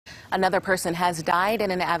Another person has died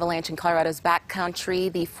in an avalanche in Colorado's backcountry,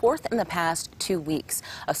 the fourth in the past 2 weeks.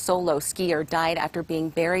 A solo skier died after being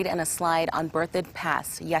buried in a slide on Berthoud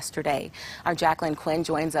Pass yesterday. Our Jacqueline Quinn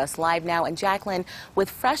joins us live now. And Jacqueline, with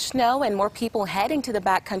fresh snow and more people heading to the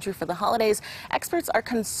backcountry for the holidays, experts are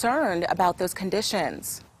concerned about those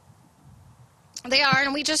conditions. They are,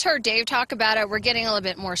 and we just heard Dave talk about it. We're getting a little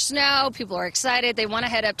bit more snow. People are excited. They want to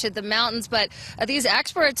head up to the mountains, but these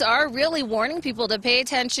experts are really warning people to pay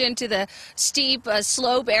attention to the steep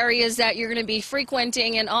slope areas that you're going to be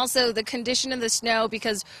frequenting, and also the condition of the snow,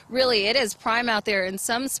 because really it is prime out there in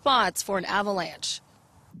some spots for an avalanche.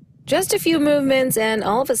 Just a few movements and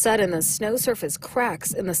all of a sudden the snow surface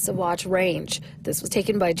cracks in the Sawatch Range. This was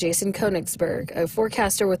taken by Jason Koenigsberg, a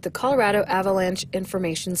forecaster with the Colorado Avalanche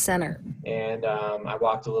Information Center. And I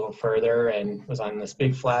walked a little further and was on this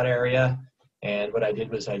big flat area. And what I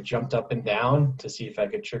did was I jumped up and down to see if I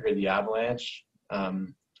could trigger the avalanche.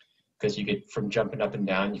 Because you could, from jumping up and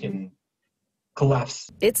down, you can collapse.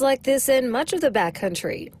 It's like this in much of the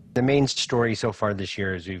backcountry. The main story so far this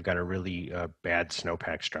year is we've got a really bad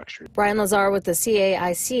snowpack structure. Brian Lazar with the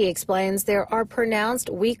CAIC explains there are pronounced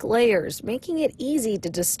weak layers, making it easy to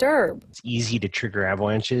disturb. It's easy to trigger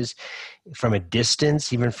avalanches from a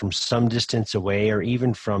distance, even from some distance away, or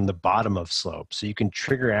even from the bottom of slopes. So you can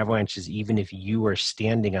trigger avalanches even if you are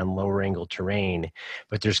standing on lower angle terrain,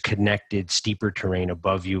 but there's connected steeper terrain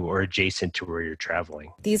above you or adjacent to where you're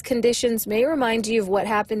traveling. These conditions may remind you of what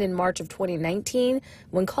happened in March of 2019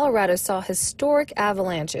 when Colorado saw historic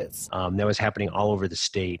avalanches. That was happening all over the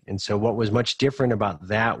state. And so what was much different about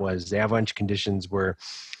that was the avalanche conditions were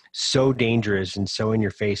so dangerous and so in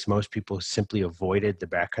your face, most people simply avoided the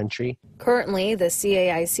backcountry. Currently, the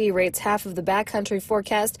CAIC rates half of the backcountry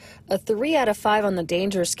forecast a 3 out of 5 on the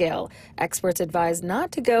danger scale. Experts advise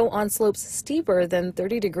not to go on slopes steeper than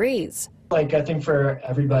 30 degrees. Like, I think for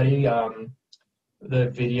everybody, the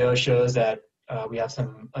video shows that we have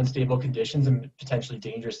some unstable conditions and potentially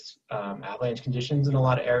dangerous avalanche conditions in a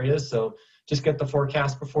lot of areas. So just get the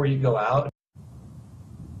forecast before you go out.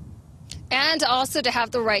 And also to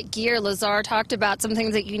have the right gear. Lazar talked about some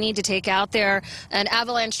things that you need to take out there. An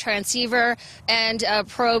avalanche transceiver and a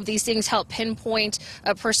probe. These things help pinpoint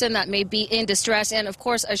a person that may be in distress. And, of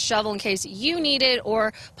course, a shovel in case you need it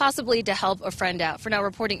or possibly to help a friend out. For now,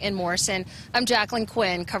 reporting in Morrison, I'm Jacqueline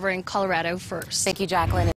Quinn covering Colorado First. Thank you, Jacqueline.